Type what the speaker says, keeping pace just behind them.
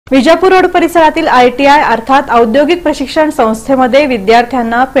Vijapur road परिसरातील ITI अर्थात औद्योगिक प्रशिक्षण संस्थेमध्ये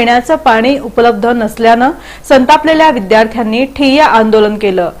विद्यार्थ्यांना पिण्याचे पाणी उपलब्ध नसल्याने संतापलेल्या विद्यार्थ्यांनी ठिय्या आंदोलन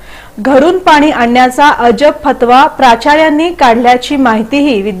केलं। घरून पाणी आणण्याचा अजब फतवा प्राचार्यांनी काढल्याची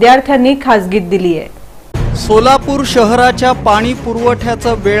माहितीही विद्यार्थ्यांनी खासगीत दिली आहे। सोलापूर शहराच्या पाणी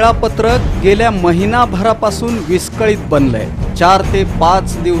पुरवठ्याचं वेळापत्रक गेल्या महिनाभरापासून विस्कळीत बनलंय। 4 ते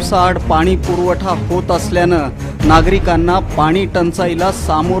 5 दिवसाआड पाणी पुरवठा होत असल्यानं नागरिकांना पाणी टंचाईला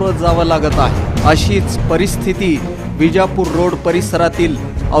सामोरं जावं लागत आहे। अशीच परिस्थिती विजापूर रोड परिसरातील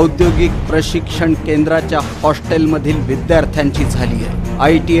औद्योगिक प्रशिक्षण केंद्राच्या हॉस्टेलमधील विद्यार्थ्यांची झाली आहे।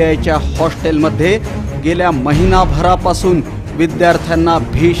 ITIच्या हॉस्टेलमध्ये गेल्या महिनाभरापासून विद्यार्थ्यांना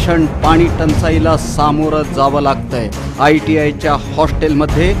भीषण पाणी टंचाईला सामोरं जावं लागतंय। ITIच्या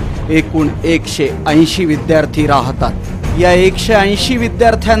हॉस्टेलमध्ये एकूण 180 विद्यार्थी राहतात। या 180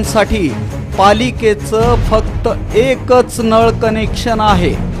 विद्यार्थ्यांसाठी पालिकेचं फक्त एकच नळ कनेक्शन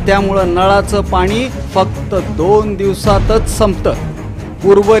आहे, त्यामुळे नळाचं पाणी फक्त 2 दिवसातच संपतं।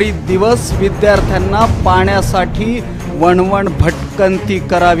 उर्वरित दिवस विद्यार्थ्यांना पाण्यासाठी वणवण भटकंती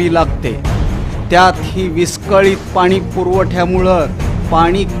करावी लागते। त्यात ही विस्कळीत पाणी पुरवठ्यामुळे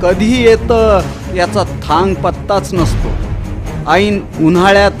पाणी कधी येतं याचा थांग पत्ताच नसतो। ऐन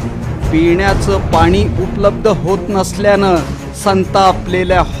उन्हाळ्यात पिण्याचं पाणी उपलब्ध होत नसल्यानं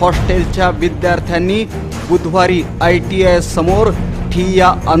संतापलेल्या हॉस्टेलच्या विद्यार्थ्यांनी बुधवारी ITI समोर ठिय्या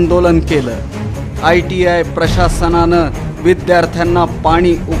आंदोलन केलं। ITI प्रशासनानं विद्यार्थ्यांना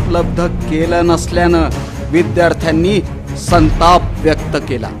पाणी उपलब्ध केलं नसल्यानं विद्यार्थ्यांनी संताप व्यक्त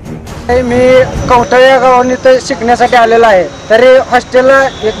केला। मी कवठा या गावाने इथे शिकण्यासाठी आलेला आहे, तरी हॉस्टेलला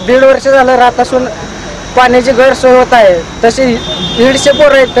 1-1.5 वर्ष झालं राहत असून पाण्याची गैरसोय होत आहे। तशी 150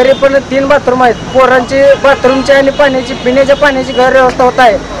 पोरं आहेत, तरी पण 3 बाथरूम आहेत। पोरांची बाथरूमची आणि पाण्याची पिण्याच्या पाण्याची गैरव्यवस्था होत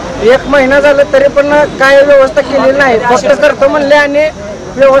आहे। 1 महिना झाला तरी पण काय व्यवस्था केलेली नाही, फक्त करतो म्हणले आणि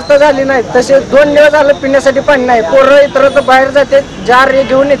व्यवस्था झाली नाही। तसे 2 दिवस झालं पिण्यासाठी पाणी नाही। पोरं इतरत्र बाहेर जाते, जार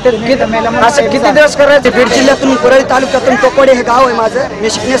घेऊन येते। असं किती दिवस करायचे? बीड जिल्ह्यातून परळी तालुक्यातून टोकोडे हे गाव आहे माझं। मी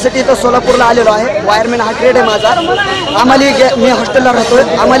शिकण्यासाठी इथं सोलापूरला आलेलो आहे। वायरमॅन हा ट्रेड आहे माझा। मी हॉस्टेलला राहतोय।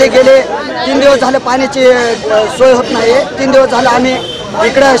 आम्हाला गेले 3 दिवस झाले पाण्याची सोय होत नाही। 3 दिवस झालं आम्ही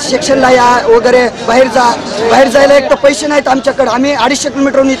इकडं सेक्शनला या वगैरे बाहेर जायला एक तर पैसे नाहीत आमच्याकडे। आम्ही 250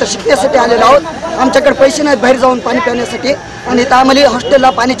 किलोमीटरहून इथं शिकण्यासाठी आलेलो आहोत। आमच्याकडे पैसे नाहीत बाहेर जाऊन पाणी पिण्यासाठी, आणि इथं आम्हाला हॉस्टेलला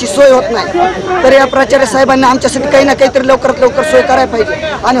पाण्याची सोय होत नाही। तर या प्राचार्य साहेबांनी आमच्यासाठी काही ना काहीतरी लवकरात लवकर सोय करायला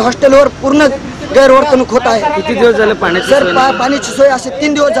पाहिजे, आणि हॉस्टेलवर पूर्ण गैरवर्तणूक होत आहे। किती दिवस झाले पाण्याची सर पाण्याची सोय असे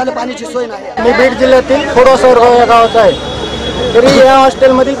 3 दिवस झाले पाण्याची सोय नाही। मी बीड जिल्ह्यातील खोडोसरगाव या गावाचा आहे, तरी या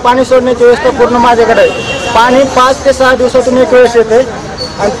हॉस्टेलमधील पाणी सोडण्याची व्यवस्था पूर्ण माझ्याकडे आहे। पाणी 5 ते 6 दिवसातून एक वेळेस येते,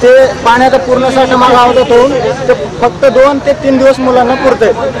 आणि ते पाण्याचा पूर्ण साठा गावात होऊन ते फक्त 2 ते 3 दिवस मुलांना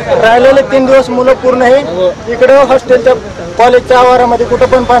पुरते। राहिलेले 3 दिवस मुलं पूर्ण हे इकडं हॉस्टेलच्या कॉलेजच्या आवारामध्ये कुठं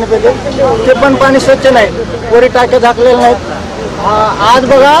पण पाणी पिते, ते पण पाणी स्वच्छ नाही, वरी टाक्या झाकलेल्या नाहीत। आज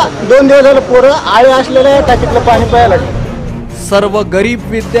बघा 2 दिवस झालं पोरं आळे असलेल्या टाकीतलं पाणी प्यायला लागलं। सर्व गरीब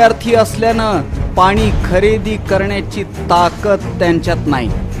विद्यार्थी असल्यानं पाणी खरेदी करण्याची ताकद त्यांच्यात नाही।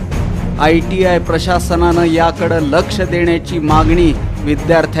 ITI प्रशासनानं याकडे लक्ष देण्याची मागणी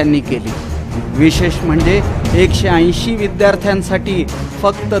विद्यार्थ्यांनी केली। विशेष म्हणजे 180 विद्यार्थ्यांसाठी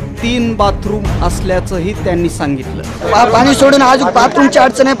फक्त 3 बाथरूम असल्याचंही त्यांनी सांगितलं। पाणी सोडून आज बाथरूमची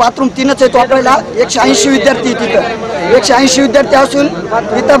अडचण आहे। बाथरूम 3च आहेत वापरायला। 180 विद्यार्थी तिथं 180 विद्यार्थी असून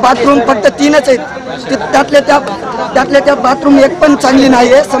इथं बाथरूम फक्त 3च आहेत। त्यातल्या त्या बाथरूम एक पण चांगली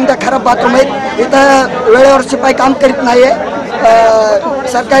नाही आहे, समजा खराब बाथरूम आहेत। इथं वेळेवर शिपाई काम करीत नाही आहे।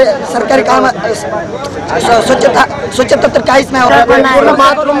 सरकारी काम स्वच्छता तर काहीच नाही। पूर्ण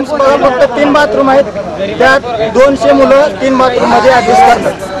बाथरूम फक्त 3 बाथरूम आहेत, त्यात 200 मुलं 3 बाथरूम मध्ये ऍडजस्ट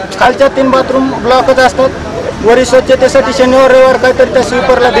करतात। खालच्या 3 बाथरूम ब्लॉकच असतात। वरी स्वच्छतेसाठी शनिवार रविवार काहीतरी त्या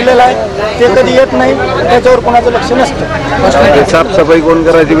स्वीपरला दिलेला आहे, ते कधी येत नाही, त्याच्यावर कोणाचं लक्ष नसतं। साफसफाई कोण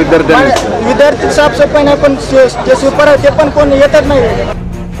करायची? विद्यार्थी साफसफाई नाही, पण जे स्वीपर आहे ते पण कोण येतच नाही।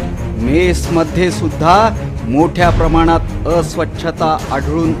 मेसमध्ये सुद्धा मोठ्या प्रमाणात अस्वच्छता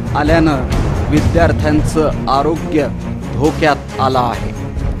आढळून आल्यानं विद्यार्थ्यांचं आरोग्य धोक्यात आलं आहे।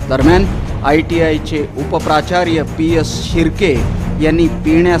 दरम्यान ITIचे उपप्राचार्य PS शिर्के यांनी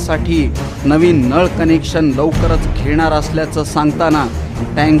पिण्यासाठी नवीन नळ कनेक्शन लवकरच घेणार असल्याचं सांगताना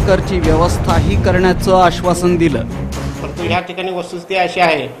टँकरची व्यवस्थाही करण्याचं आश्वासन दिलं। परंतु या ठिकाणी वस्तुस्थिती अशी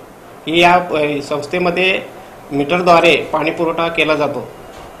आहे की या संस्थेमध्ये मीटरद्वारे पाणी पुरवठा केला जातो,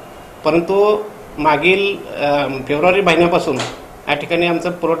 परंतु मागील फेब्रुवारी महिन्यापासून या ठिकाणी आमचा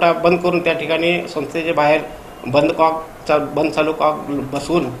पुरवठा बंद करून त्या ठिकाणी संस्थेच्या बाहेर बंद चालू कॉक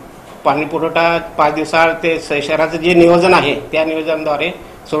बसवून पाणी पुरवठा 5 दिवसाआड ते शहराचं जे नियोजन आहे त्या नियोजनाद्वारे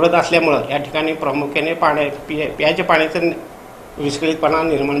सोडत असल्यामुळं या ठिकाणी प्रामुख्याने पिण्याच्या पाण्याचं विस्कळीतपणा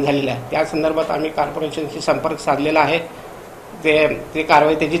निर्माण झालेला आहे. त्या संदर्भात आम्ही कॉर्पोरेशनशी संपर्क साधलेला आहे. ते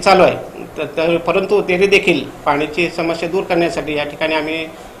कारवाई त्याची चालू आहे. परंतु तरी देखील पाण्याची समस्या दूर करण्यासाठी या ठिकाणी आम्ही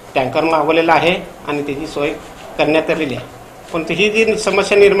टँकर मागवलेला आहे आणि त्याची सोय करण्यात आलेली आहे. पण ही जी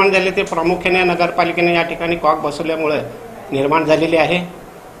समस्या निर्माण झाली ते प्रामुख्याने नगरपालिकेने या ठिकाणी कॉक बसवल्यामुळे निर्माण झालेली आहे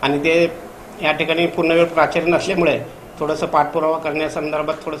आणि ते या ठिकाणी पूर्णवेळ प्राचार्य नसल्यामुळे थोडंसं पाठपुरावा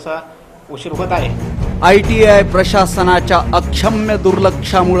करण्यासंदर्भात थोडासा उशीर होत आहे. ITI प्रशासनाच्या अक्षम्य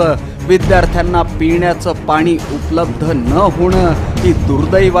दुर्लक्षामुळे विद्यार्थ्यांना पिण्याचं पाणी उपलब्ध न होणं ही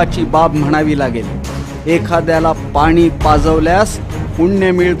दुर्दैवाची बाब म्हणावी लागेल. एखाद्याला पाणी पाजवल्यास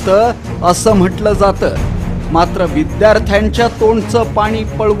पुण्य मिळतं असं म्हटलं जातं, मात्र विद्यार्थ्यांच्या तोंडचं पाणी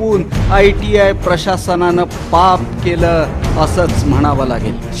पळवून ITI प्रशासनानं पाप केलं असंच म्हणावं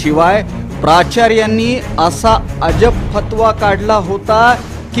लागेल. शिवाय प्राचार्यांनी असा अजब फतवा काढला होता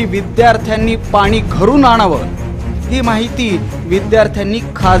की विद्यार्थ्यांनी पाणी घरून आणावं. ही माहिती विद्यार्थ्यांनी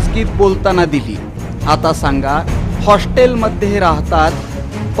खाजगीत बोलताना दिली. आता सांगा, हॉस्टेलमध्ये राहतात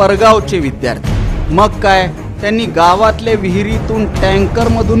परगावचे विद्यार्थी, मग काय त्यांनी गावातल्या विहिरीतून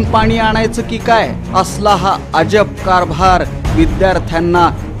टँकरमधून पाणी आणायचं की काय? असला हा अजब कारभार विद्यार्थ्यांना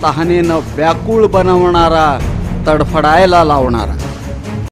तहानेनं व्याकुळ बनवणारा, तडफडायला लावणारा.